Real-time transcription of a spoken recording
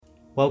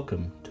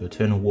Welcome to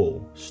Eternal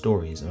Wall,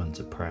 Stories of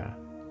Answered Prayer.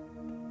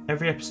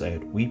 Every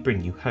episode we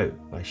bring you hope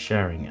by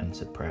sharing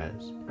answered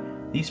prayers.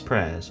 These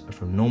prayers are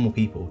from normal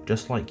people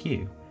just like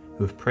you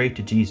who have prayed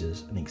to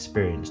Jesus and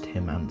experienced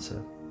Him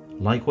answer.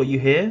 Like what you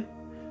hear?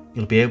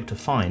 You'll be able to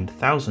find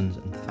thousands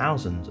and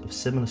thousands of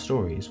similar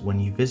stories when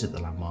you visit the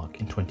landmark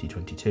in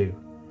 2022,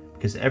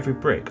 because every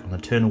brick on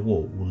Eternal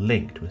Wall will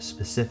link to a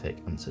specific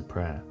answered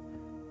prayer.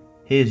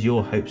 Here's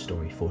your hope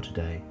story for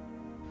today.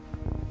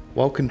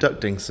 While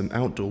conducting some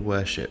outdoor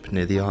worship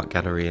near the art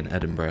gallery in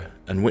Edinburgh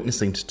and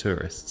witnessing to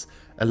tourists,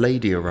 a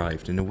lady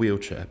arrived in a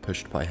wheelchair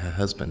pushed by her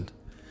husband.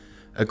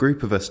 A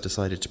group of us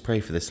decided to pray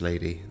for this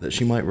lady, that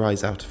she might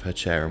rise out of her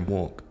chair and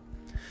walk.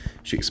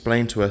 She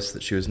explained to us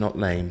that she was not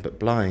lame but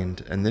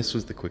blind, and this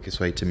was the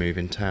quickest way to move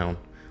in town.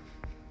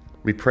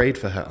 We prayed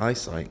for her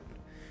eyesight.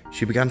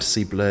 She began to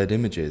see blurred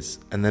images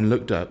and then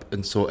looked up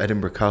and saw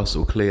Edinburgh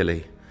Castle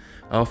clearly.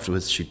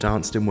 Afterwards, she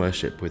danced in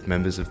worship with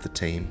members of the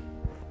team.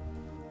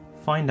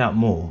 Find out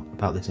more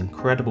about this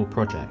incredible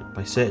project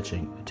by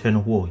searching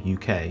Eternal Wall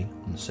UK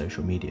on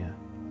social media.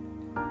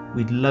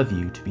 We'd love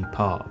you to be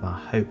part of our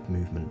hope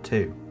movement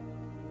too.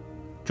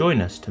 Join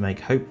us to make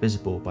hope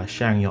visible by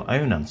sharing your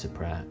own answered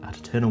prayer at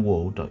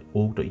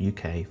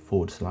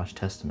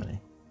eternalwall.org.uk/testimony.